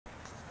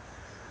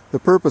The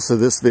purpose of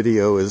this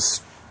video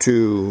is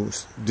to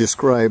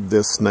describe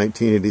this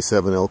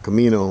 1987 El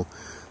Camino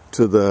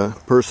to the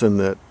person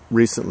that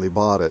recently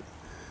bought it.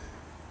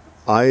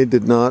 I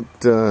did not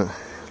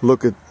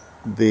look at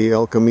the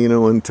El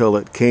Camino until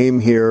it came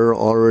here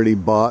already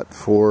bought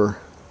for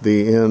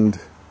the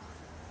end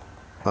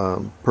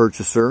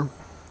purchaser.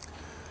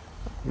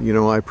 You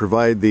know, I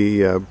provide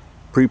the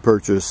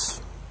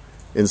pre-purchase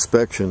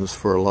inspections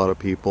for a lot of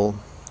people.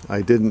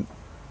 I didn't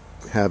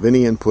have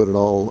any input at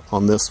all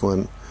on this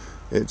one.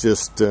 It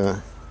just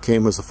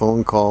came as a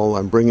phone call.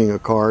 I'm bringing a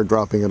car,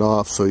 dropping it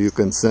off so you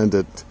can send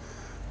it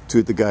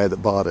to the guy that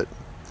bought it.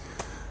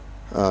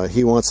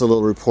 He wants a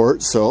little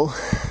report, so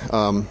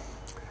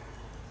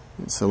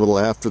it's a little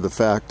after the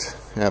fact,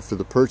 after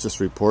the purchase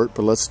report,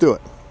 but let's do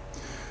it.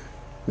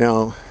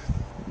 Now,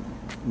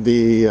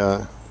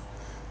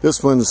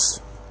 this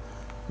one's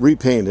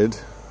repainted,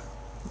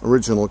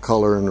 original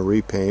color and a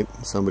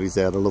repaint. Somebody's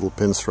added a little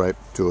pinstripe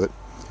to it.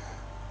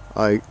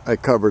 I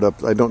covered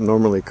up, I don't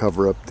normally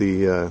cover up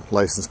the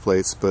license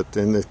plates, but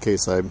in this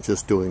case I'm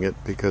just doing it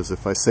because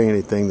if I say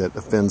anything that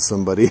offends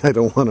somebody, I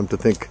don't want them to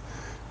think,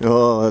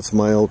 oh, that's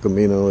my El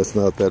Camino, it's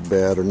not that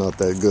bad or not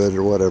that good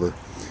or whatever.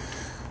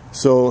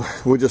 So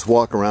we'll just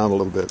walk around a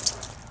little bit.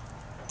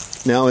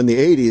 Now in the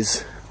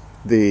 80s,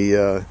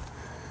 the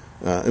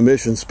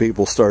emissions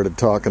people started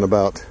talking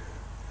about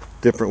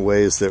different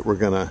ways that we're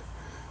going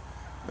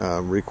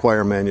to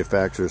require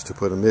manufacturers to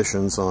put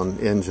emissions on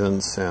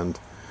engines and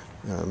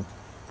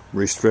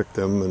restrict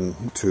them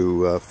and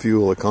to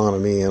fuel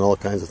economy and all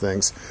kinds of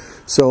things.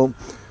 So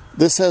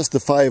this has the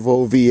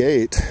 5.0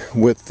 V8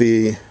 with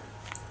the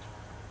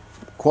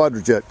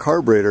quadrajet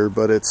carburetor,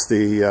 but it's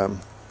the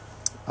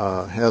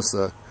has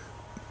the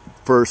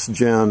first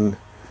gen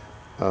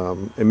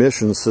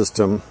emission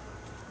system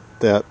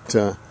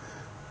that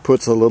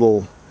puts a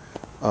little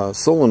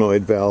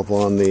solenoid valve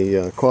on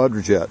the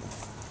quadrajet.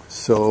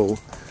 So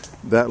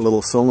that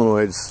little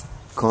solenoid's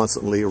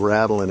constantly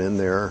rattling in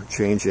there,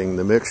 changing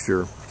the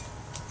mixture.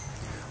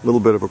 A little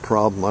bit of a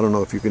problem. I don't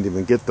know if you can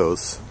even get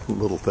those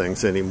little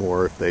things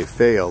anymore if they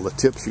fail. The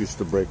tips used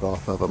to break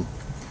off of them.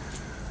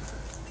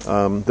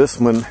 This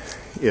one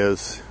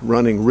is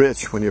running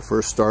rich when you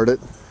first start it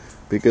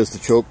because the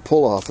choke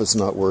pull-off is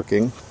not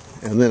working.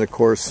 And then of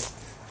course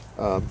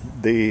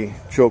the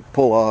choke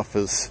pull-off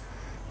is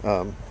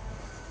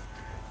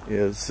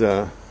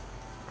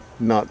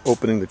not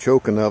opening the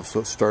choke enough,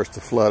 so it starts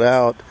to flood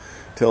out.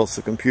 Tells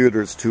the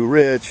computer it's too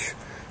rich,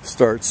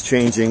 starts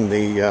changing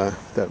the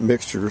that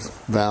mixture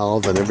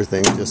valve, and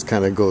everything just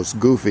kind of goes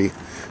goofy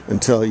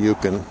until you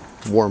can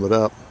warm it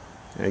up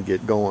and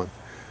get going.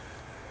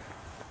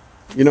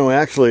 You know,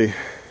 actually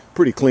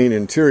pretty clean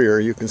interior.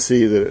 You can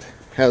see that it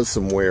has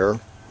some wear.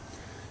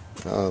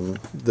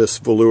 This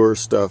velour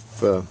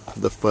stuff,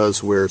 the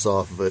fuzz wears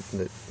off of it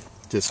and it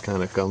just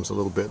kind of comes a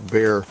little bit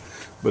bare,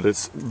 but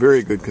it's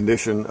very good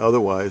condition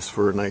otherwise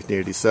for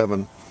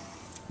 1987.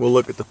 We'll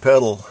look at the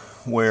pedal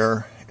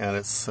wear, and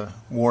it's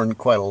worn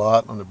quite a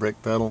lot on the brake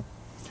pedal.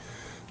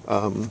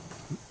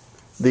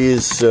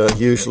 These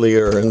usually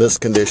are in this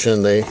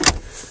condition. They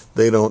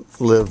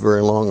don't live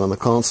very long on the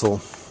console.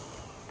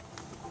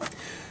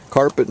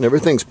 Carpet and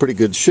everything's pretty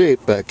good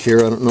shape back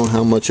here. I don't know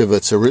how much of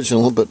it's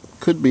original, but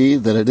could be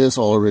that it is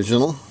all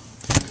original.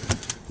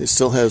 It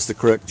still has the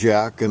correct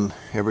jack and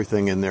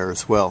everything in there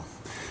as well.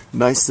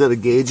 Nice set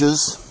of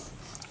gauges.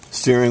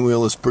 Steering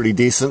wheel is pretty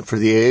decent for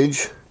the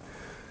age.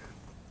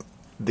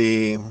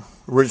 The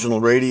original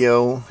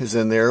radio is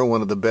in there,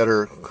 one of the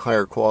better,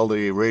 higher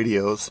quality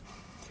radios.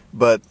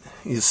 But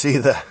you see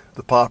the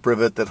pop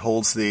rivet that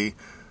holds the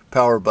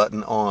power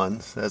button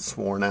on. That's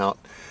worn out.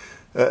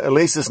 At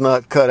least it's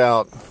not cut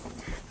out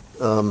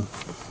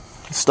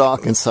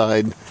stock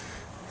inside.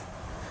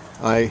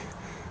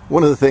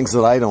 One of the things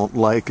that I don't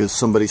like is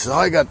somebody says, oh,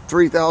 I got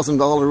 $3,000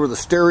 worth of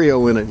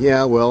stereo in it.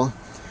 Yeah, well,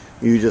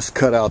 you just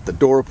cut out the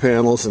door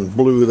panels and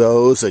blew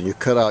those, and you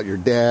cut out your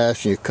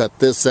dash, and you cut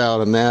this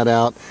out and that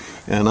out,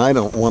 and I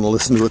don't want to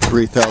listen to a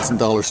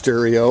 $3,000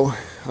 stereo.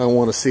 I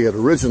want to see it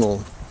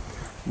original.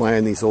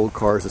 Buying these old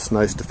cars, it's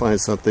nice to find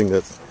something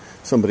that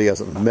somebody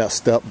hasn't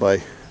messed up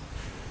by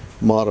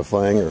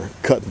modifying or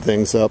cutting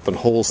things up and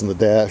holes in the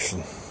dash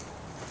and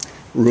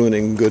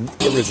ruining good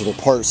original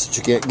parts that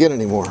you can't get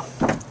anymore.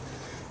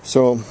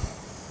 So,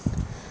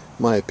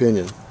 my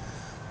opinion.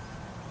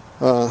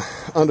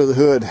 Under the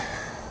hood,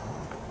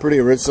 pretty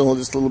original,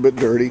 just a little bit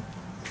dirty.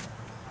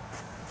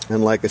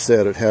 And like I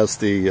said, it has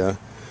the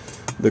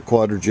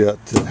quadrajet.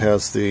 It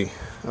has the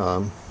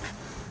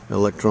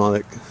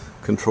electronic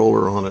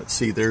controller on it.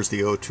 See, there's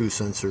the O2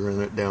 sensor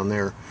in it down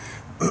there.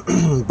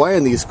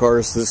 Buying these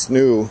cars, this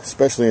new,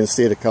 especially in the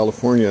state of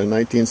California, in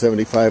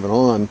 1975 and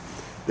on,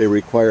 they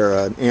require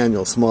an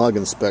annual smog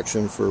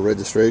inspection for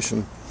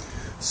registration.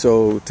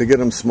 So to get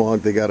them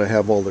smogged, they got to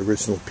have all the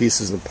original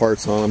pieces and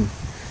parts on them,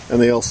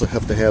 and they also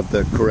have to have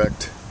the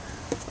correct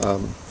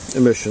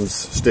emissions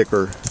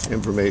sticker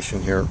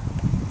information here.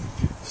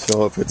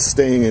 So if it's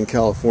staying in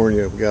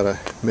California, we've got to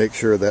make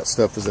sure that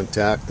stuff is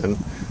intact, and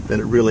then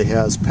it really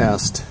has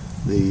passed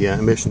the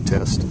emission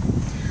test.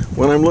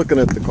 When I'm looking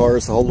at the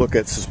cars, I'll look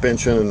at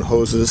suspension and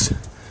hoses,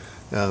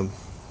 the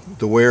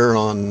wear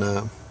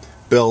on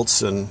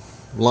belts and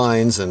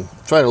lines, and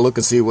try to look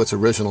and see what's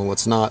original and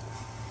what's not.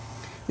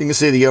 You can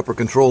see the upper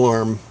control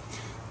arm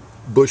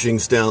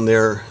bushings down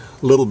there,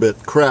 a little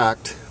bit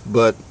cracked,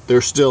 but they're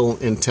still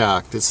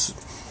intact. It's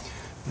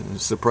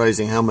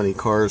surprising how many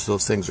cars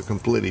those things are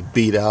completely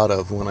beat out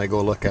of when I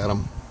go look at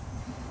them.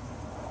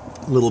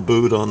 Little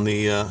boot on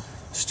the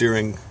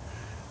steering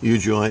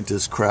U-joint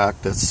is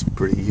cracked. That's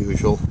pretty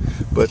usual.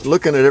 But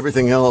looking at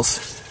everything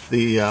else,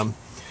 the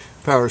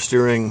power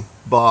steering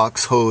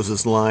box,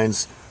 hoses,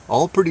 lines,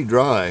 all pretty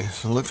dry.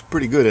 So it looks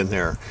pretty good in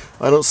there.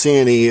 I don't see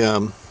any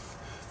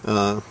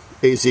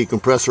AC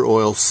compressor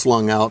oil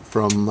slung out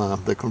from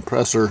the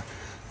compressor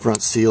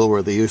front seal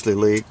where they usually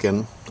leak,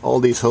 and all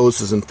these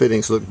hoses and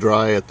fittings look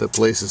dry at the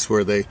places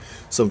where they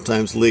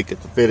sometimes leak at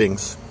the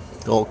fittings.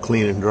 All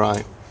clean and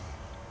dry.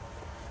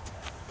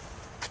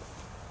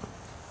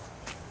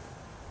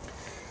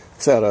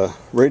 It's had a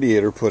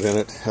radiator put in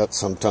it at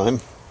some time.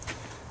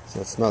 So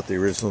that's not the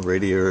original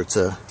radiator. It's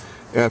a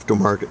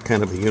aftermarket,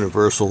 kind of a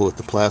universal with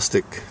the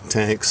plastic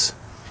tanks.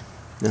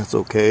 That's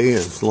okay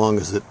as long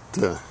as it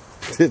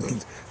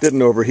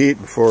didn't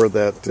overheat before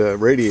that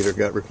radiator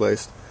got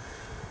replaced.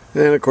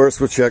 And of course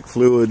we'll check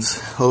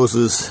fluids,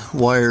 hoses,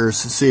 wires,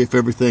 see if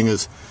everything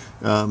is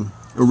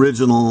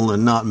original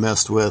and not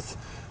messed with.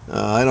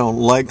 I don't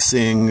like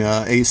seeing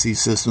AC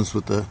systems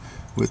with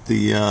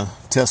the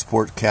test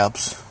port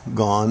caps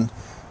gone,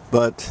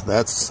 but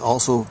that's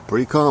also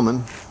pretty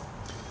common,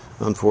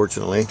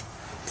 unfortunately.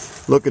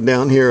 Looking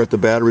down here at the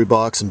battery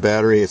box and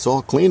battery, it's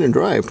all clean and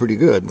dry, pretty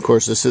good. Of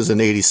course, this is an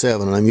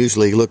 87, and I'm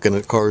usually looking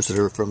at cars that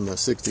are from the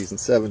 60s and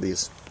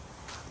 70s.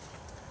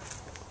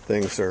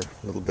 Things are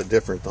a little bit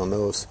different on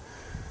those.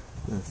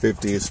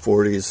 50s,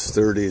 40s,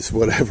 30s,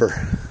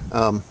 whatever.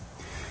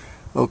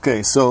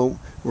 Okay, so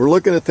we're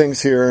looking at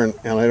things here,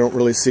 and I don't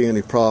really see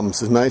any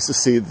problems. It's nice to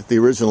see that the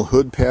original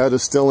hood pad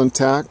is still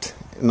intact,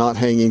 not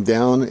hanging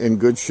down, in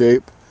good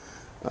shape.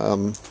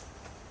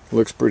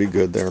 Looks pretty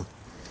good there.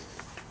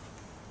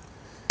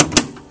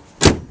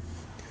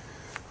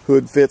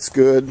 Hood fits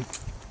good.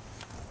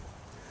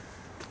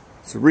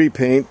 It's a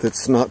repaint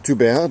that's not too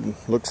bad.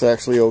 Looks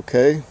actually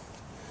okay.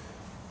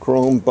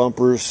 Chrome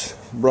bumpers,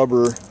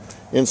 rubber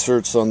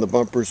inserts on the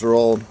bumpers are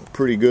all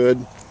pretty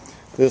good.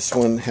 This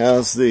one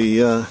has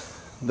the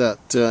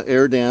that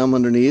air dam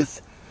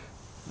underneath.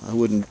 I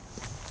wouldn't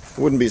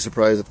be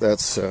surprised if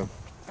that's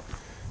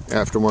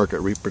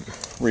aftermarket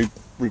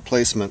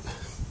replacement.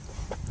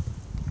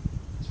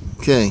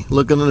 Okay,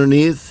 looking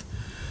underneath,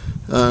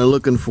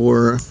 looking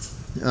for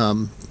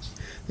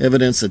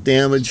evidence of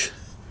damage,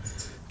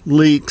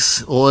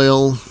 leaks,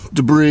 oil,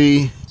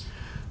 debris,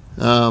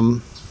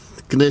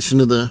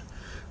 condition of the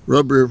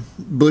rubber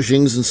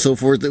bushings and so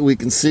forth that we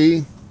can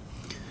see.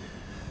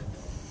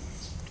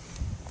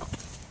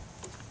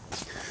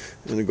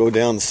 I'm going to go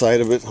down the side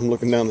of it. I'm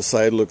looking down the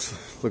side. Looks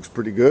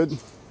pretty good.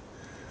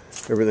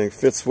 Everything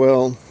fits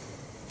well.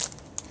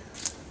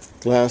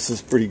 Glass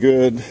is pretty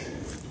good.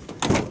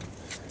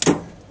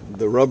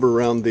 The rubber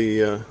around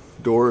the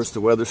doors, the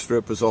weather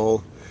strip, is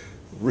all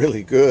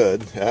really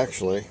good,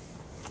 actually.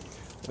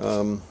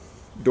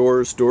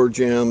 Doors, door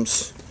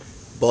jambs,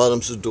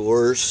 bottoms of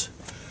doors.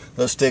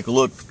 Let's take a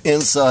look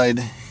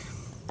inside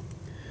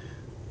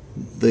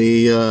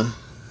the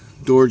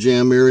door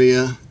jamb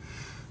area.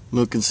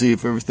 Look and see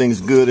if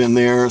everything's good in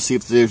there. See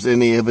if there's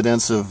any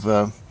evidence of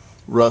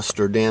rust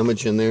or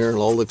damage in there. It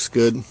all looks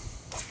good.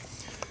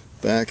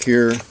 Back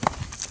here,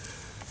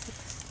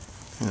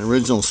 an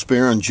original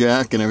spare and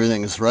jack and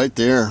everything is right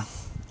there.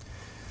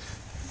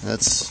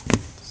 That's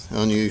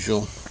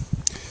unusual.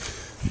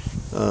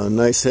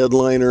 Nice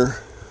headliner.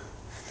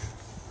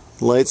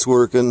 Lights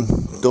working.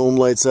 Dome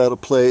lights out of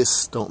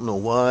place. Don't know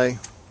why.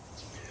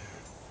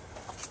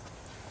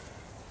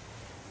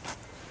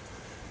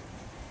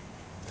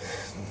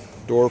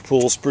 Door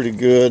pull's pretty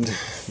good.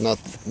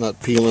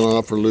 Not peeling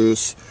off or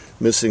loose.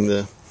 Missing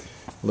the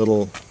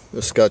little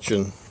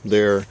escutcheon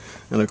there,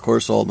 and of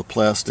course all the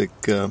plastic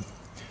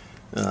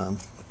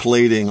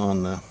plating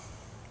on the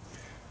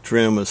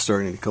trim is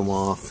starting to come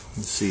off.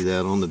 You see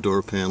that on the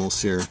door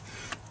panels here.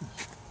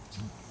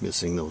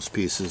 Missing those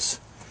pieces.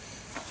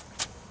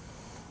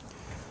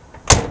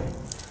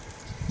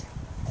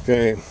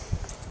 Okay,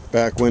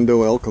 back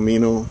window, El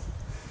Camino.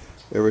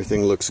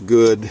 Everything looks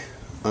good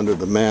under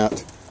the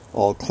mat,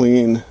 all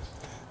clean.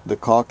 The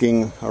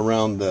caulking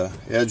around the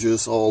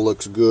edges all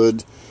looks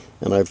good,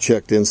 and I've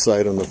checked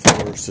inside on the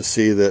floors to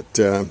see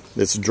that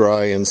it's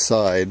dry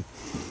inside.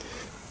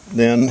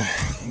 Then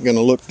I'm going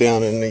to look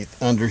down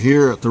under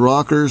here at the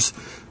rockers.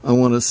 I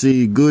want to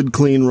see good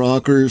clean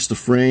rockers, the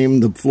frame,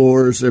 the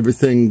floors,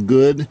 everything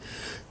good.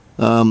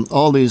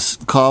 All these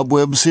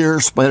cobwebs here,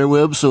 spider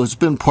webs, so it's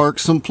been parked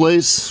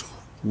someplace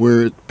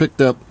where it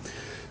picked up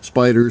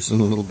spiders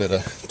and a little bit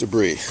of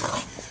debris.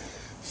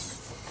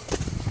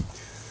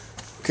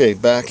 Okay,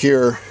 back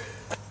here,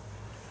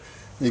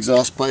 the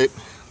exhaust pipe,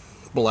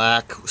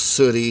 black,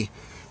 sooty,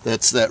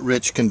 That's that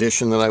rich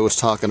condition that I was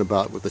talking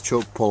about with the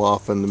choke pull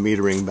off and the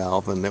metering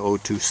valve and the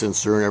O2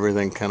 sensor and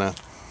everything kind of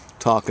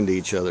talking to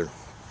each other.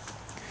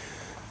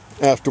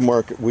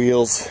 Aftermarket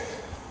wheels,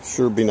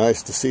 sure be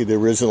nice to see the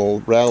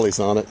original rallies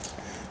on it,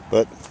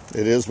 but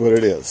it is what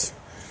it is.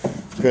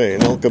 Okay,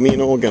 in El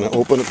Camino, we're going to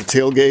open up the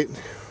tailgate.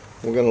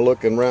 We're going to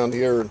look around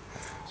here and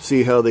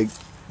see how they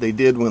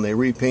did when they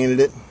repainted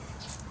it.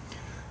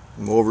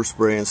 I'm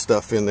overspraying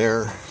stuff in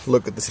there.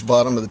 Look at the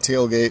bottom of the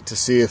tailgate to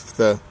see if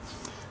the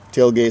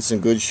tailgate's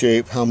in good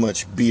shape, how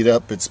much beat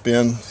up it's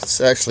been.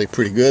 It's actually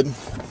pretty good.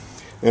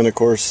 And of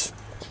course,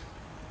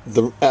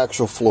 the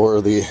actual floor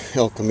of the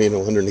El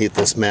Camino underneath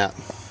this mat.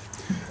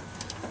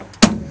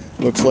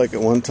 Looks like at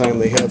one time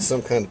they had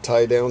some kind of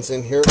tie downs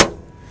in here.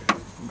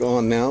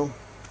 Gone now.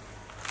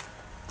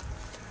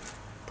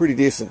 Pretty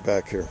decent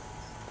back here.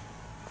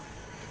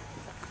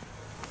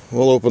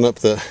 We'll open up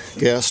the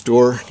gas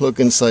door, look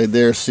inside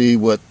there, see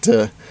what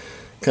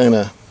kind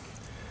of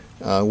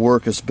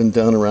work has been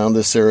done around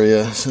this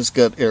area. It's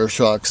got air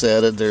shocks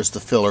added. There's the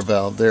filler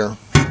valve there.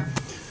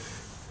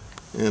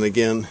 And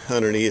again,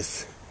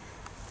 underneath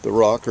the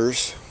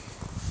rockers,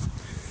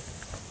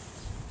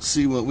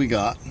 see what we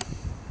got.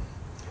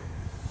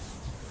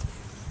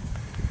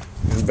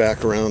 And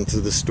back around to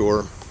the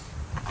store,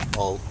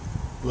 all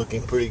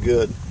looking pretty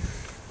good.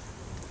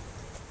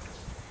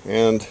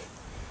 And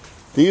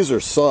these are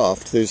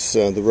soft. These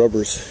the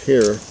rubbers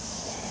here,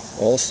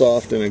 all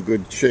soft and in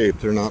good shape.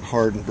 They're not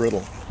hard and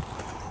brittle.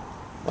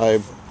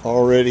 I've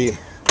already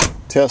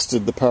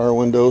tested the power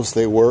windows.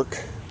 They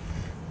work.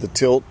 The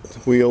tilt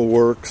wheel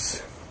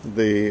works.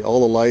 All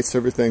the lights,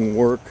 everything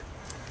work.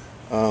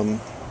 You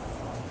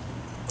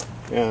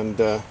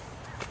know,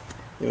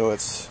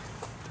 it's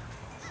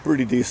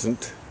pretty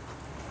decent.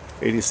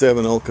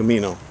 87 El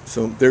Camino.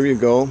 So there you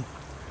go.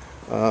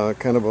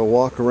 Kind of a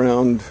walk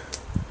around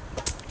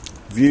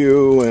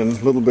view and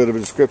a little bit of a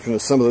description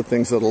of some of the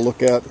things that I'll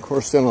look at. Of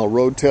course, then I'll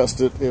road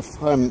test it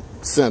if I'm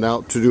sent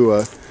out to do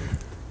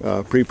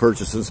a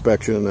pre-purchase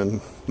inspection and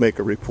make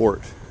a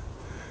report.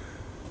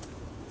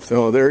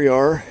 So there you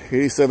are,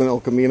 87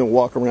 El Camino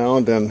walk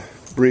around and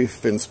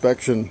brief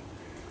inspection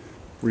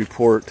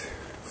report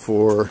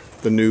for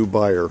the new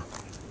buyer.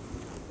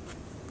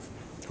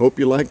 Hope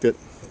you liked it.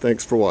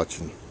 Thanks for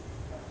watching.